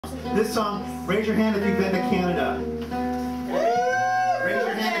This song, raise your hand if you've been to Canada. Raise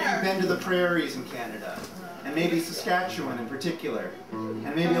your hand if you've been to the prairies in Canada. And maybe Saskatchewan in particular.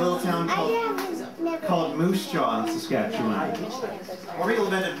 And maybe a little town called Moose Jaw in Saskatchewan. Or people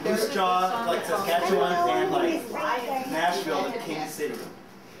have been to Moose Jaw, like Saskatchewan, and like Nashville and King City.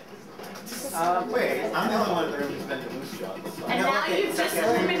 Wait, I'm the only one in the room who's been to Moose Jaw. And now you've just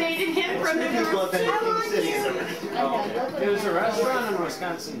eliminated him from the People have been to King City. There's a restaurant in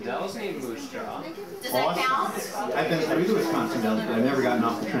Wisconsin Dells named Moose Jaw. Does that count? I've been through the Wisconsin Dells, but I've never gotten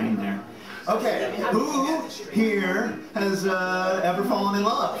off the train there. Okay, who here has ever fallen in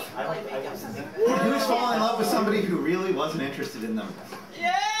love? Who's fallen in love with somebody who really wasn't interested in them?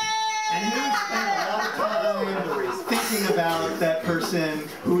 Yeah! And who's spent a lot of time thinking about that person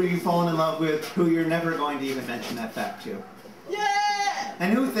who you've fallen in love with, who you're never going to even mention that fact to? Yeah!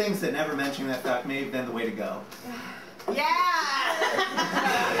 And who thinks that never mentioning that fact may have been the way to go? Yeah!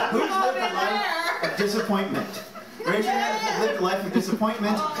 Who's lived a life of disappointment? Raise your hand if you've lived a life of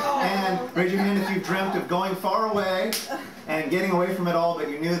disappointment, and raise your hand if you've dreamt of going far away and getting away from it all, but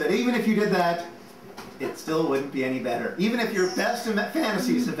you knew that even if you did that, it still wouldn't be any better. Even if your best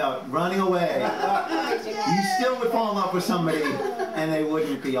fantasies about running away, you still would fall in love with somebody, and they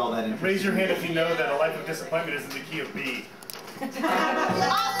wouldn't be all that interesting. Raise your hand if you know that a life of disappointment is in the key of B.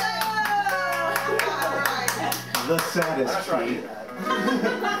 The saddest key.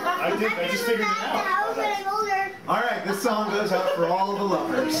 I just figured it out. All right, this song goes out for all the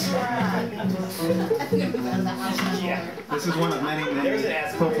lovers. This is one of many, many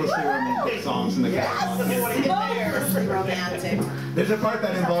hopelessly romantic songs in the catalog. There's a part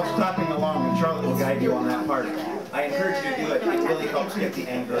that involves clapping along, and Charlotte will guide you on that part. I encourage you to do it. It really helps get the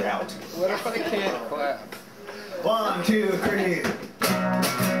anger out. What if I can't clap? 1, 2, 3.